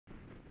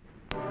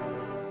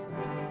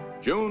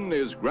June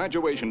is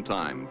graduation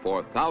time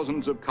for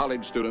thousands of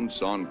college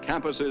students on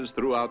campuses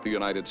throughout the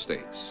United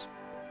States.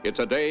 It's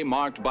a day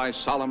marked by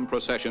solemn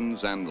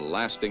processions and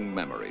lasting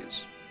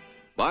memories.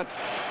 But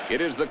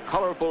it is the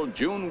colorful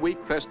June week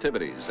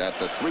festivities at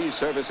the 3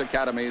 service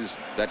academies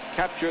that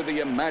capture the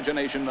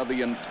imagination of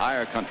the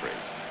entire country.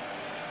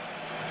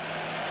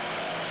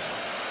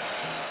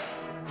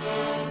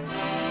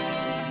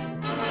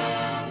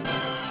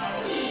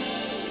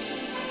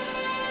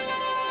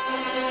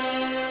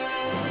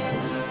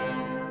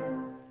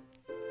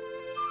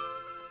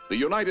 The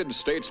United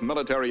States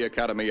Military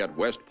Academy at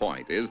West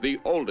Point is the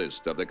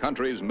oldest of the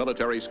country's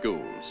military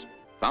schools,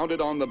 founded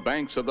on the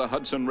banks of the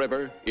Hudson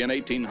River in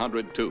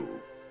 1802.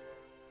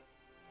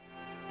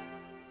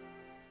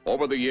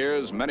 Over the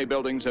years, many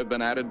buildings have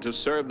been added to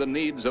serve the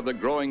needs of the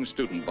growing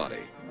student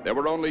body. There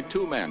were only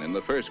 2 men in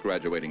the first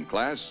graduating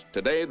class.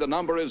 Today, the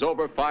number is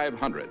over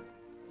 500.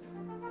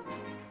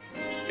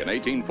 In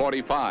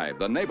 1845,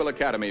 the Naval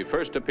Academy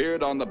first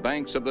appeared on the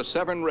banks of the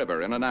Severn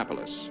River in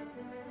Annapolis.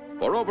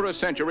 For over a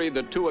century,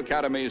 the 2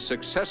 academies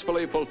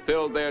successfully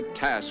fulfilled their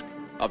task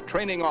of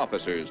training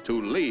officers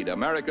to lead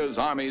America's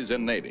armies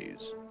and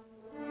navies.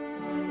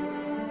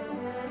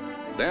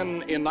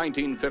 Then, in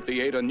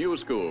 1958, a new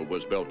school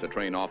was built to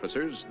train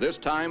officers, this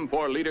time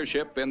for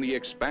leadership in the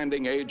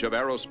expanding age of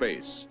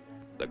aerospace.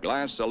 The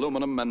glass,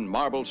 aluminum, and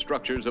marble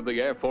structures of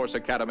the Air Force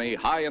Academy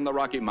high in the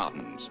Rocky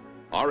Mountains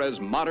are as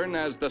modern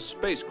as the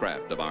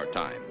spacecraft of our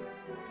time.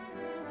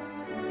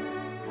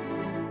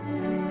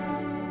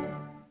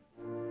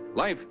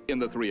 Life in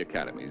the 3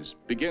 academies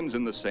begins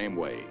in the same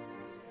way.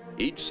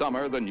 Each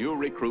summer, the new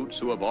recruits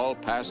who have all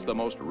passed the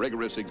most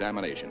rigorous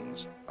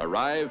examinations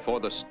arrive for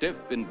the stiff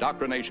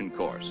indoctrination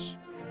course.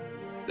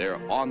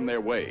 They're on their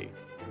way.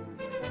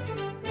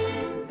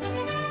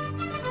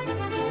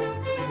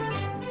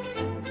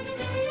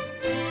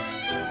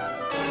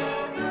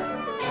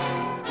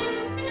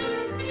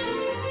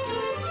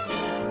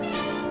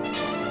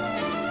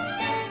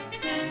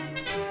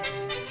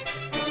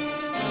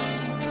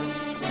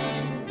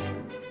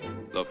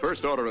 The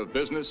first order of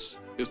business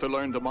is to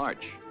learn to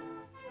march.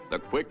 The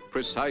quick,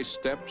 precise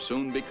step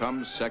soon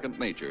becomes second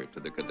nature to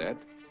the cadet,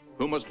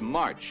 who must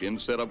march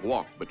instead of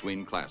walk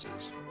between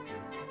classes.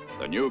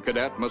 The new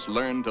cadet must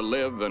learn to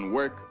live and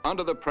work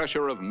under the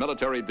pressure of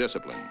military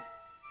discipline.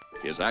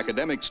 His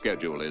academic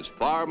schedule is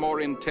far more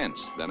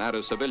intense than at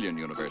a civilian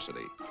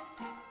university.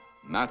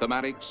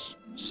 Mathematics,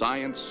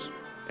 science,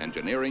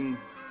 engineering,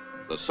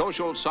 the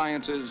social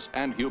sciences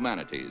and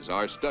humanities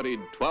are studied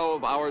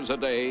 12 hours a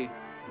day,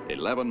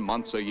 11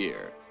 months a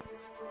year.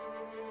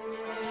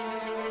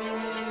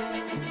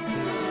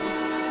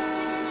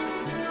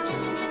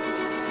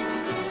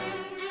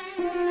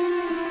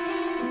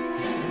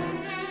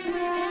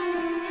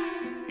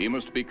 He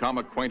must become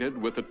acquainted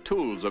with the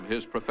tools of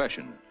his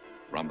profession,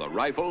 from the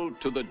rifle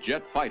to the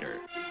jet fighter.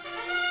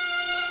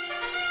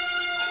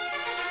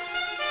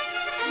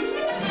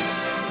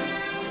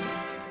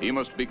 He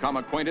must become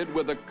acquainted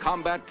with the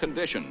combat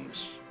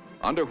conditions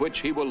under which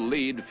he will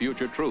lead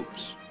future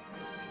troops.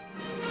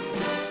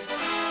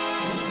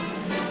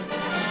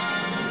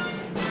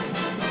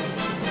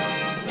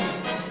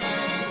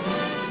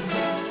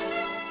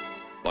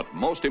 But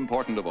most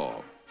important of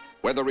all,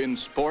 whether in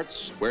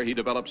sports, where he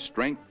develops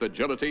strength,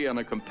 agility, and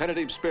a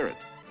competitive spirit,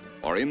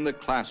 or in the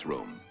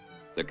classroom,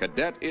 the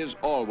cadet is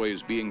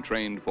always being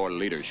trained for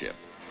leadership.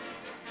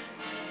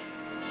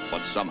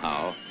 But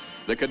somehow,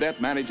 the cadet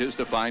manages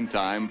to find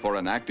time for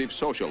an active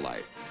social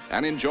life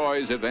and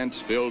enjoys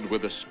events filled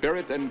with the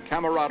spirit and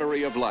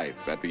camaraderie of life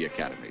at the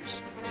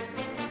academies.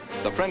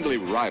 The friendly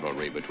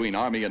rivalry between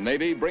Army and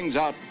Navy brings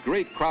out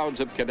great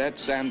crowds of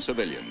cadets and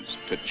civilians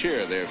to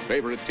cheer their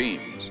favorite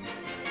teams.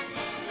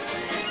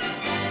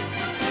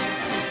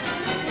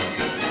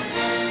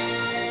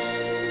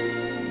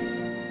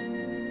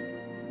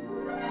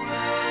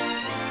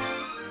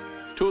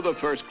 To the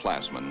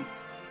first-classman,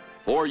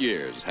 4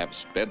 years have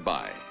sped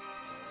by.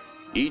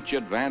 Each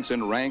advance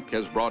in rank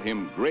has brought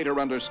him greater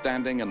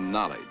understanding and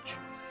knowledge.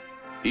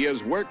 He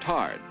has worked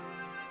hard.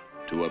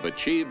 To have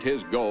achieved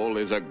his goal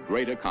is a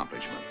great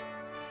accomplishment.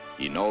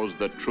 He knows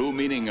the true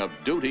meaning of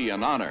duty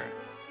and honor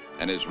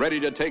and is ready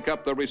to take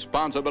up the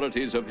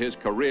responsibilities of his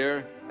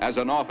career as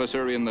an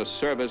officer in the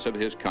service of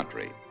his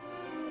country.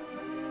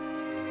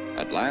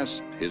 At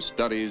last, his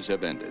studies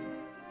have ended.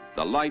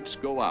 The lights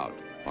go out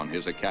on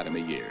his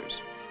academy years.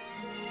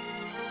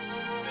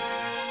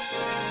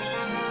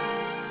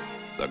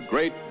 The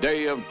great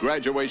day of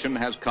graduation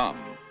has come.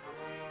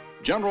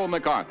 General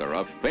MacArthur,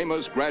 a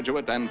famous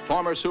graduate and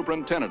former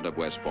superintendent of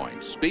West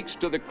Point, speaks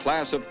to the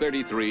class of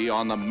 33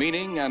 on the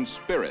meaning and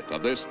spirit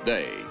of this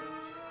day.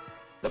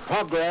 The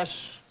progress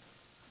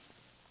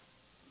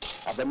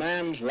of the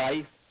man's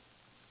life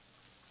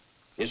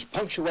is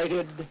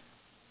punctuated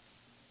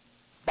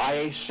by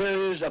a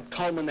series of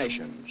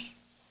culminations,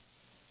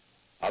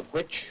 of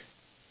which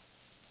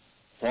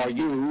for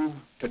you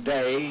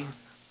today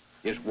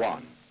is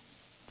one.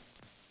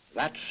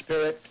 That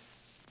spirit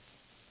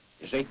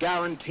is a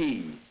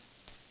guarantee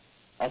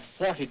of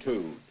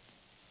fortitude,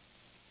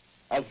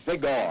 of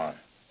vigor,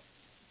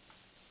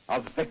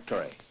 of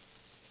victory.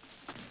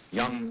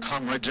 Young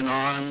comrades in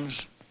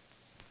arms,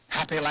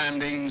 happy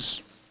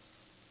landings,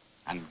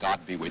 and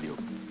God be with you.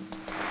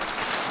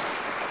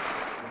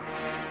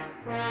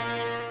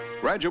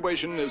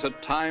 Graduation is a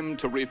time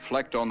to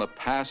reflect on the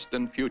past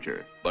and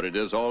future, but it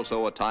is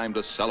also a time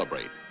to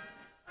celebrate.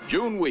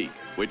 June week,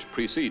 which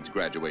precedes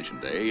graduation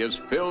day, is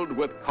filled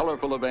with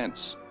colorful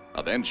events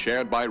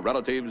shared by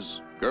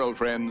relatives,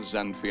 girlfriends,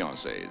 and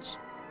fiancés.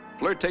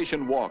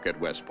 Flirtation Walk at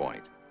West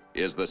Point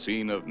is the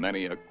scene of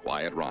many a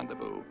quiet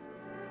rendezvous.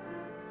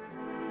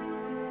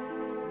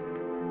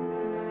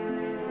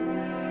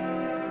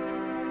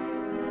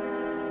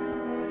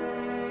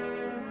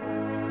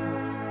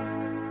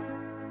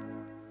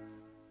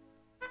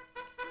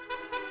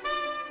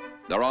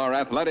 There are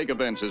athletic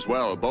events as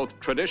well, both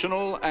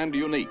traditional and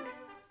unique,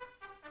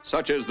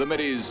 such as the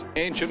Middy's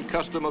ancient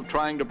custom of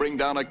trying to bring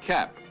down a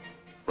cap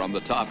from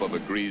the top of a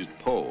greased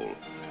pole.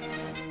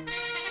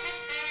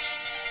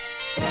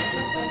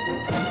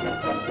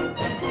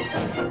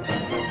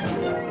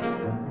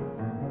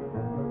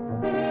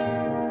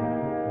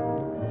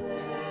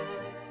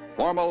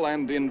 Formal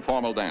and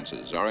informal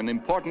dances are an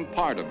important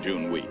part of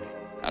June week.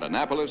 At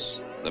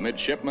Annapolis, the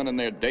midshipmen and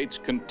their dates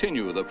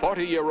continue the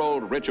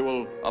 40-year-old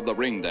ritual of the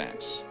ring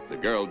dance. The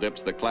girl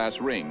dips the class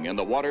ring in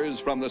the waters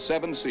from the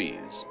 7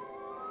 seas.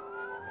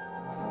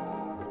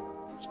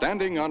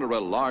 Standing under a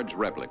large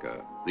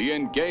replica, the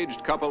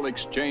engaged couple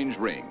exchange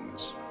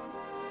rings.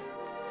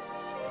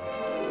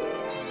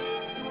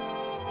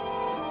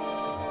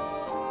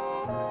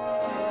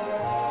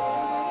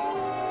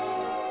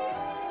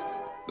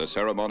 The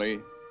ceremony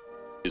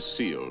is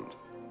sealed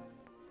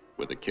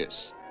with a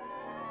kiss.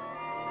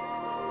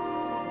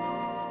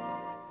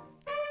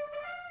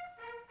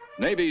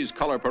 Navy's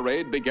color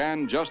parade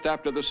began just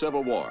after the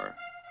Civil War.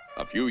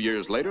 A few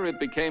years later, it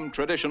became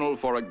traditional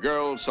for a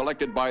girl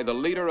selected by the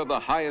leader of the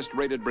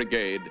highest-rated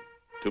brigade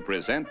to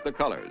present the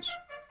colors.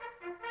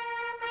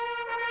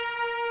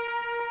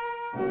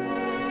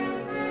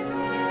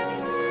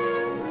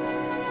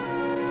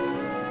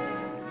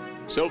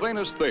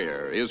 Sylvanus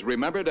Thayer is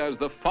remembered as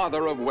the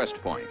father of West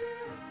Point.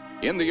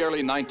 In the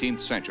early 19th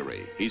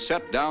century, he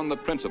set down the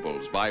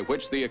principles by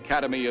which the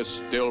Academy is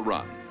still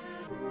run.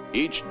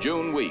 Each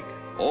June week,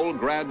 old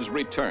grads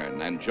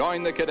return and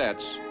join the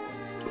cadets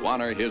to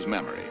honor his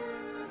memory.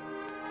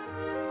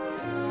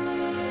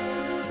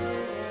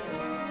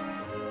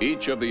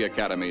 Each of the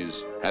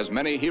academies has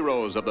many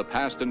heroes of the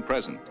past and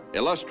present,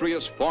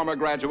 illustrious former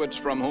graduates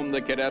from whom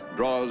the cadet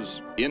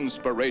draws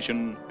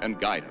inspiration and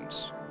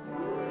guidance.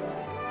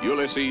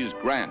 Ulysses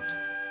Grant,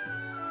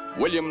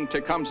 William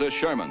Tecumseh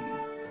Sherman,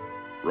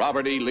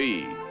 Robert E.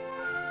 Lee,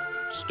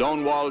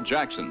 Stonewall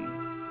Jackson,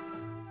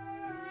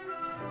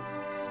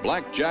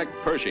 Blackjack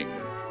Pershing,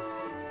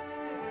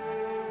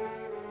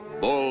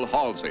 Bull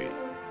Halsey,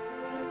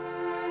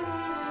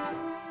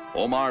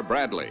 Omar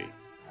Bradley,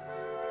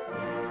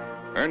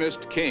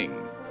 Ernest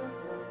King,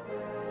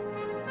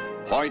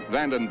 Hoyt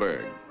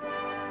Vandenberg,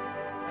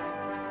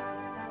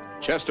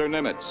 Chester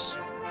Nimitz,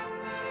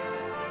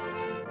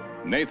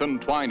 Nathan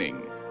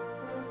Twining,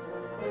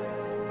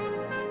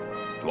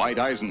 Dwight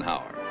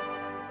Eisenhower,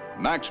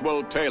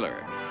 Maxwell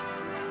Taylor.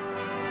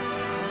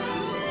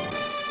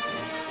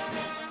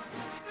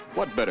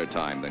 What better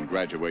time than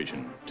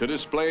graduation to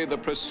display the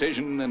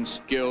precision and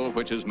skill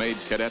which has made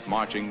cadet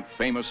marching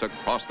famous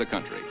across the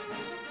country?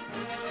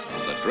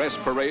 The dress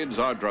parades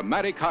are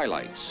dramatic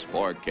highlights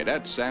for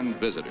cadets and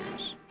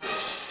visitors.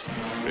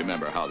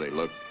 Remember how they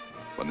looked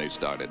when they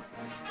started.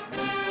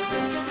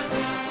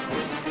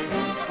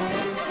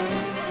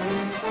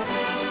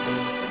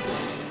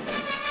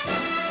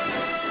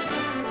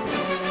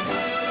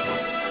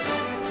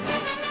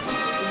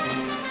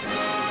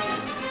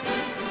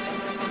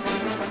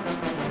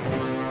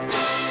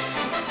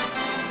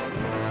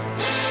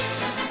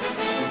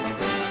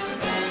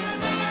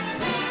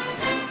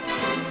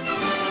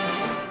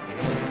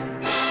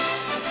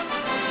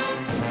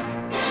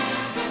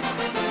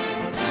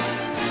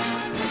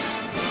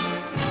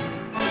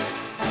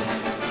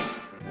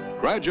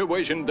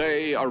 Graduation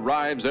day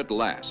arrives at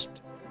last.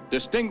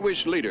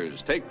 Distinguished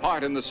leaders take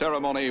part in the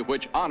ceremony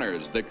which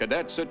honors the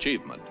cadets'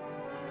 achievement.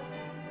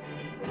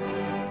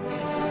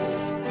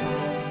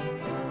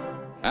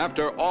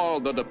 After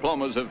all the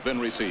diplomas have been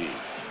received,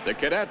 the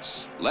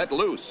cadets let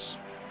loose.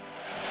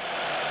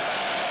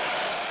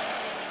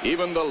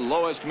 Even the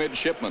lowest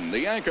midshipman,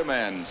 the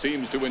anchorman,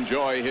 seems to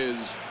enjoy his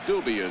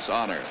dubious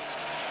honor.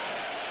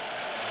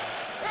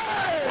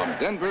 From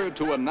Denver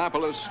to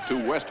Annapolis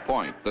to West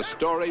Point, the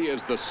story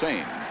is the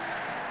same.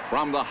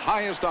 From the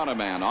highest honor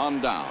man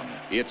on down,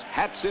 it's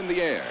hats in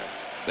the air.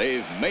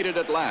 They've made it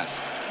at last.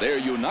 They're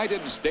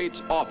United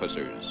States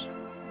officers.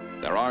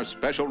 There are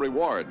special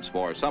rewards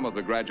for some of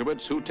the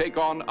graduates who take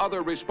on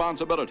other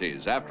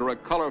responsibilities after a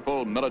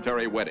colorful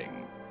military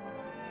wedding.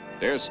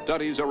 Their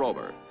studies are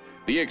over.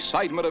 The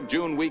excitement of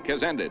June week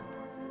has ended.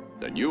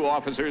 The new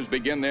officers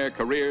begin their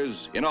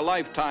careers in a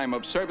lifetime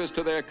of service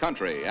to their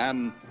country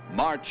and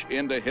march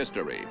into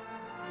history.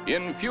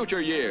 In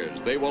future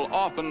years, they will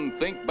often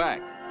think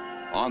back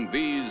on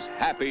these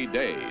happy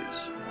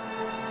days.